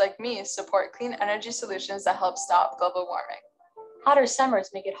students like me support clean energy solutions that help stop global warming. Hotter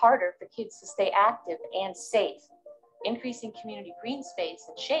summers make it harder for kids to stay active and safe. Increasing community green space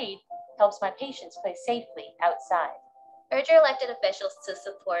and shade helps my patients play safely outside. Urge your elected officials to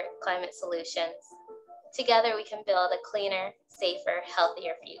support climate solutions. Together we can build a cleaner, safer,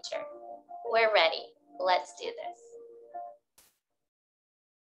 healthier future. We're ready. Let's do this.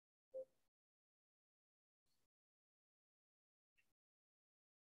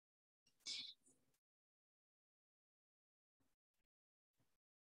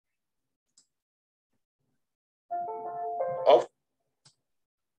 Oh.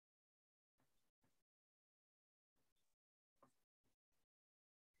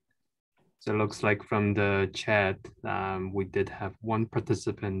 So it looks like from the chat, we did have one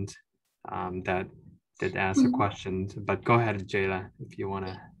participant that did ask a question, but go ahead, Jayla, if you want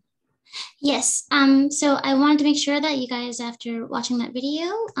to. Yes, so I wanted to make sure that you guys, after watching that video,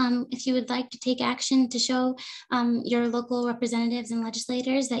 if you would like to take action to show your local representatives and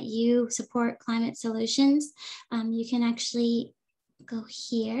legislators that you support climate solutions, you can actually go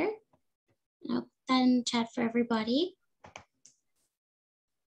here. I'll put that in the chat for everybody.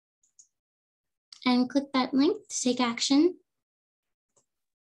 And click that link to take action.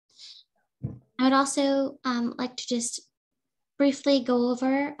 I would also like to just briefly go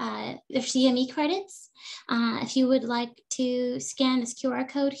over their CME credits. If you would like to scan this QR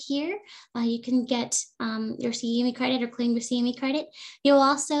code here, you can get your CME credit or claim your CME credit. You'll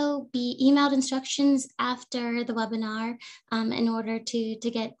also be emailed instructions after the webinar in order to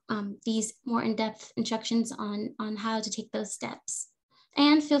get these more in-depth instructions on how to take those steps.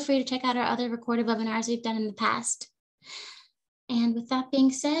 And feel free to check out our other recorded webinars we've done in the past. And with that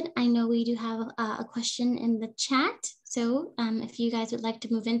being said, I know we do have a question in the chat. So if you guys would like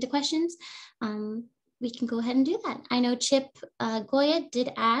to move into questions, we can go ahead and do that. I know Chip Goya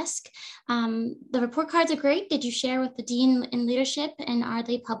did ask, the report cards are great. Did you share with the Dean in leadership, and are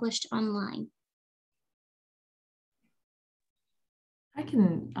they published online? I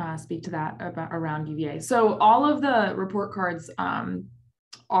can speak to that around UVA. So all of the report cards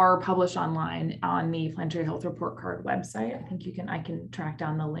are published online on the Planetary Health Report Card website. I think I can track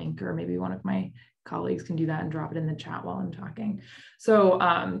down the link, or maybe one of my colleagues can do that and drop it in the chat while I'm talking. So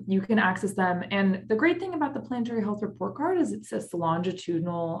you can access them. And the great thing about the Planetary Health Report Card is it says the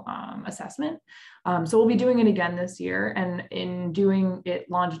longitudinal assessment. So we'll be doing it again this year. And in doing it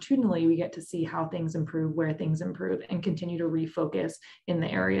longitudinally, we get to see how things improve, where things improve, and continue to refocus in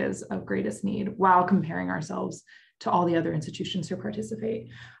the areas of greatest need while comparing ourselves to all the other institutions who participate.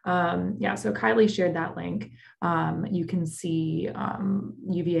 Yeah, so Kylie shared that link. You can see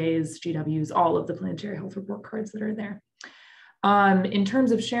UVA's, GW's, all of the Planetary Health Report cards that are there. In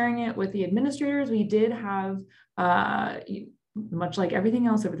terms of sharing it with the administrators, we did have, much like everything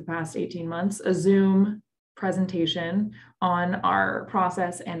else over the past 18 months, a Zoom presentation on our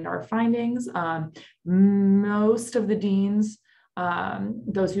process and our findings. Most of the deans,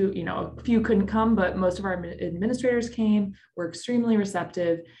 those who, a few couldn't come, but most of our administrators came, were extremely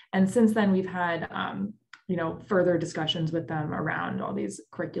receptive. And since then we've had, further discussions with them around all these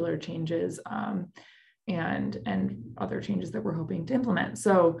curricular changes and other changes that we're hoping to implement.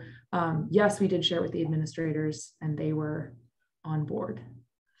 So yes, we did share with the administrators and they were on board.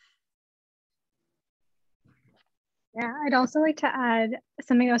 Yeah, I'd also like to add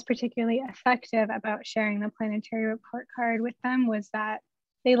something that was particularly effective about sharing the planetary report card with them was that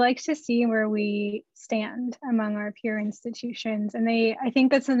they like to see where we stand among our peer institutions. And I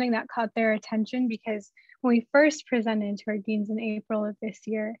think that's something that caught their attention, because when we first presented to our deans in April of this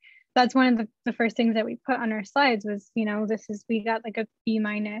year, that's one of the first things that we put on our slides was, we got like a B-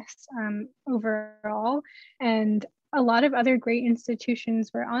 overall. And a lot of other great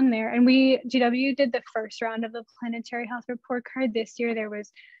institutions were on there. And GW did the first round of the planetary health report card. This year there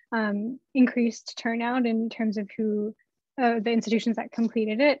was increased turnout in terms of who the institutions that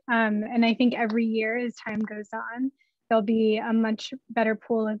completed it. And I think every year as time goes on, there'll be a much better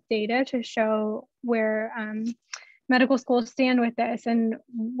pool of data to show where medical schools stand with this, and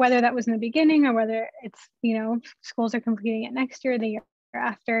whether that was in the beginning or whether it's, schools are completing it next year, the year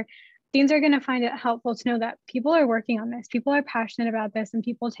after. Deans are going to find it helpful to know that people are working on this, people are passionate about this, and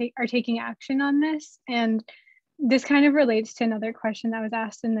people are taking action on this. And this kind of relates to another question that was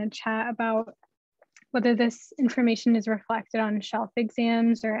asked in the chat about whether this information is reflected on shelf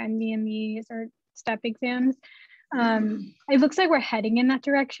exams or NBMEs or STEP exams. It looks like we're heading in that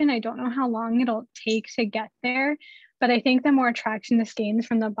direction. I don't know how long it'll take to get there, but I think the more traction this gains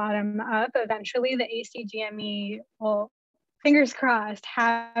from the bottom up, eventually the ACGME will, fingers crossed,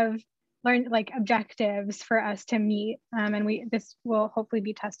 have learned like objectives for us to meet, and this will hopefully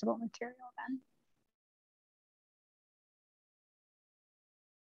be testable material then.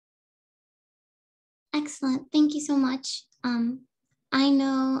 Excellent, thank you so much. I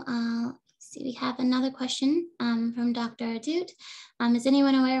know, let's see, we have another question from Dr. Adut. Is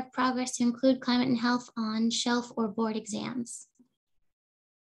anyone aware of progress to include climate and health on shelf or board exams?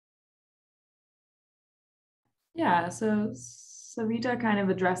 Yeah, so Savita kind of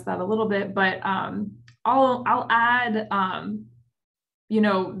addressed that a little bit, but I'll add,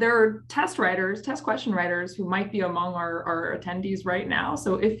 there are test question writers who might be among our attendees right now.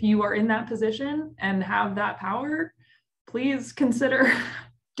 So if you are in that position and have that power, please consider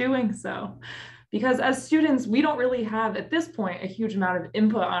doing so. Because as students, we don't really have at this point a huge amount of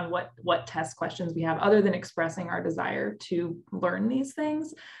input on what test questions we have, other than expressing our desire to learn these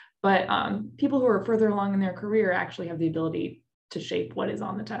things. But people who are further along in their career actually have the ability to shape what is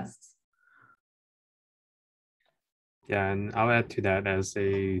on the tests. Yeah, and I'll add to that as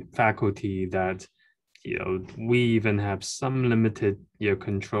a faculty that, we even have some limited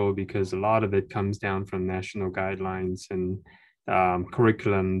control, because a lot of it comes down from national guidelines and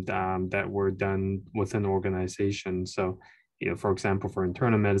curriculum that were done within organizations. So, for example, for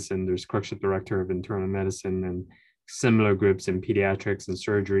internal medicine, there's correctional director of internal medicine and similar groups in pediatrics and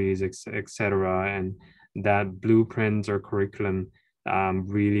surgeries, et cetera. And that blueprints or curriculum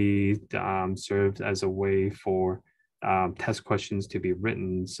really served as a way for test questions to be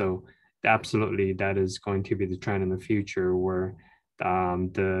written. So absolutely, that is going to be the trend in the future, where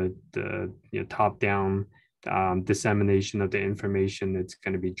the top-down dissemination of the information, it's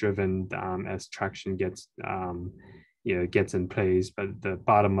going to be driven as traction gets in place. But the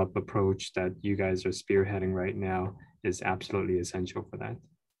bottom-up approach that you guys are spearheading right now is absolutely essential for that.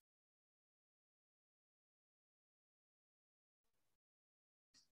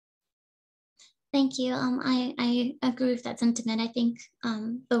 Thank you. I agree with that sentiment. I think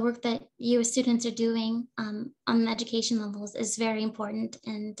the work that you as students are doing on the education levels is very important,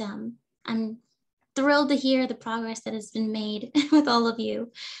 and I'm thrilled to hear the progress that has been made with all of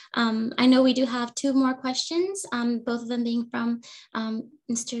you. I know we do have two more questions, both of them being from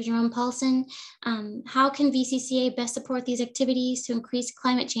Mr. Jerome Paulson. How can VCCA best support these activities to increase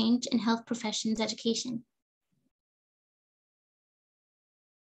climate change and health professions education?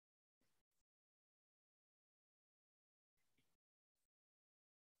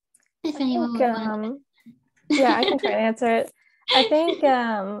 If anyone would want to. Yeah, I can try to answer it. I think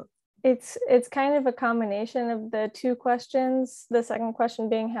it's kind of a combination of the two questions. The second question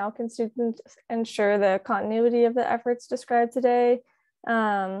being, how can students ensure the continuity of the efforts described today?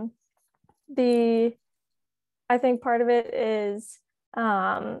 I think part of it is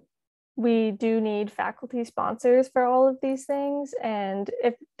we do need faculty sponsors for all of these things. And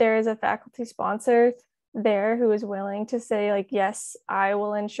if there is a faculty sponsor there who is willing to say, like, yes, I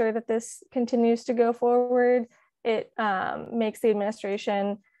will ensure that this continues to go forward, it makes the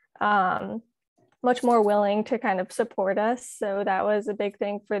administration much more willing to kind of support us. So that was a big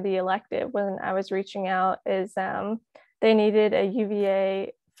thing for the elective when I was reaching out, is they needed a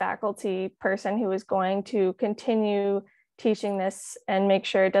UVA faculty person who was going to continue teaching this and make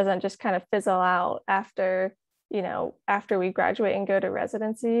sure it doesn't just kind of fizzle out after we graduate and go to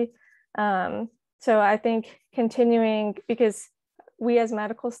residency. So I think continuing, because we as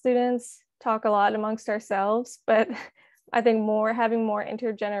medical students, talk a lot amongst ourselves, but I think having more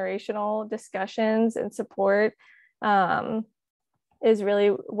intergenerational discussions and support is really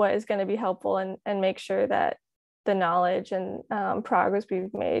what is going to be helpful, and make sure that the knowledge and progress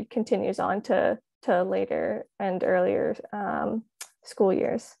we've made continues on to later and earlier school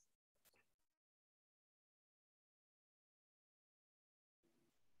years.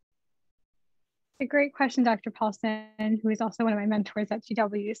 A great question, Dr. Paulson, who is also one of my mentors at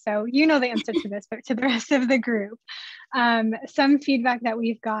GW. So you know the answer to this, but to the rest of the group, some feedback that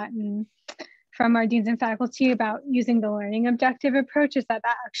we've gotten from our deans and faculty about using the learning objective approach is that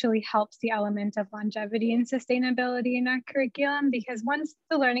actually helps the element of longevity and sustainability in our curriculum, because once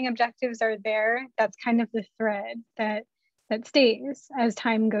the learning objectives are there, that's kind of the thread that stays as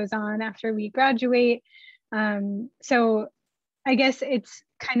time goes on after we graduate. So I guess it's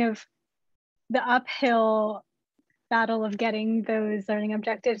kind of the uphill battle of getting those learning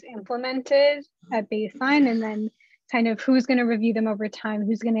objectives implemented at baseline, and then kind of who's going to review them over time,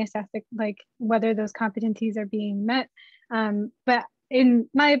 who's going to assess whether those competencies are being met. But in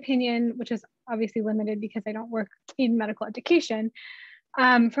my opinion, which is obviously limited because I don't work in medical education,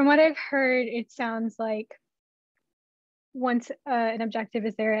 from what I've heard, it sounds like once an objective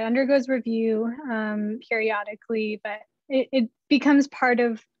is there, it undergoes review periodically, but it becomes part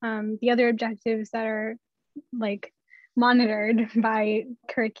of the other objectives that are monitored by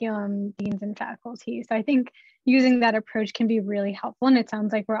curriculum deans and faculty. So I think using that approach can be really helpful, and it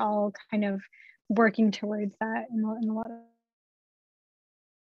sounds like we're all kind of working towards that in a lot of.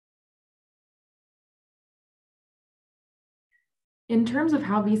 In terms of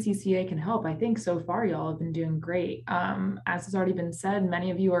how VCCA can help, I think so far y'all have been doing great. As has already been said,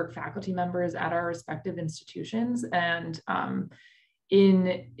 many of you are faculty members at our respective institutions, and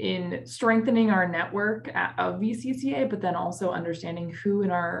in strengthening our network of VCCA, but then also understanding who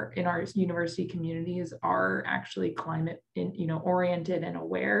in our university communities are actually climate oriented and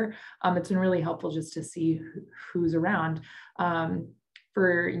aware. It's been really helpful just to see who's around.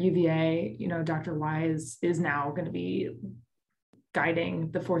 For UVA, Dr. Wise is now going to be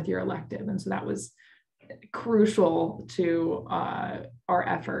guiding the fourth year elective, and so that was crucial to our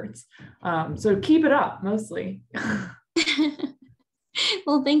efforts. So keep it up, mostly.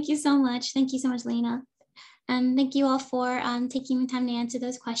 Well, thank you so much. Thank you so much, Lena. And thank you all for taking the time to answer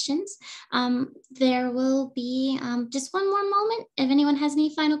those questions. There will be just one more moment if anyone has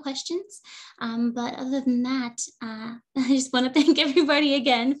any final questions. But other than that, I just want to thank everybody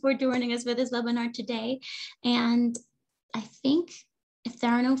again for joining us for this webinar today. And I think if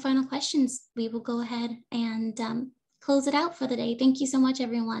there are no final questions, we will go ahead and close it out for the day. Thank you so much,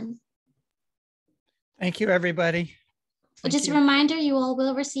 everyone. Thank you, everybody. Just a reminder, you all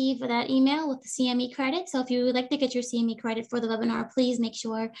will receive that email with the CME credit. So if you would like to get your CME credit for the webinar, please make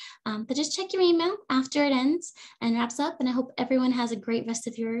sure to just check your email after it ends and wraps up. And I hope everyone has a great rest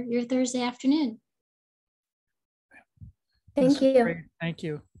of your Thursday afternoon. Thank you. Great. Thank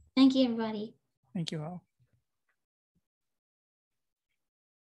you. Thank you, everybody. Thank you all.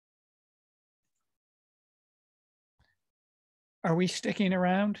 Are we sticking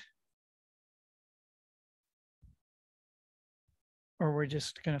around? Or we're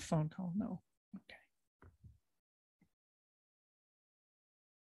just going to phone call? No.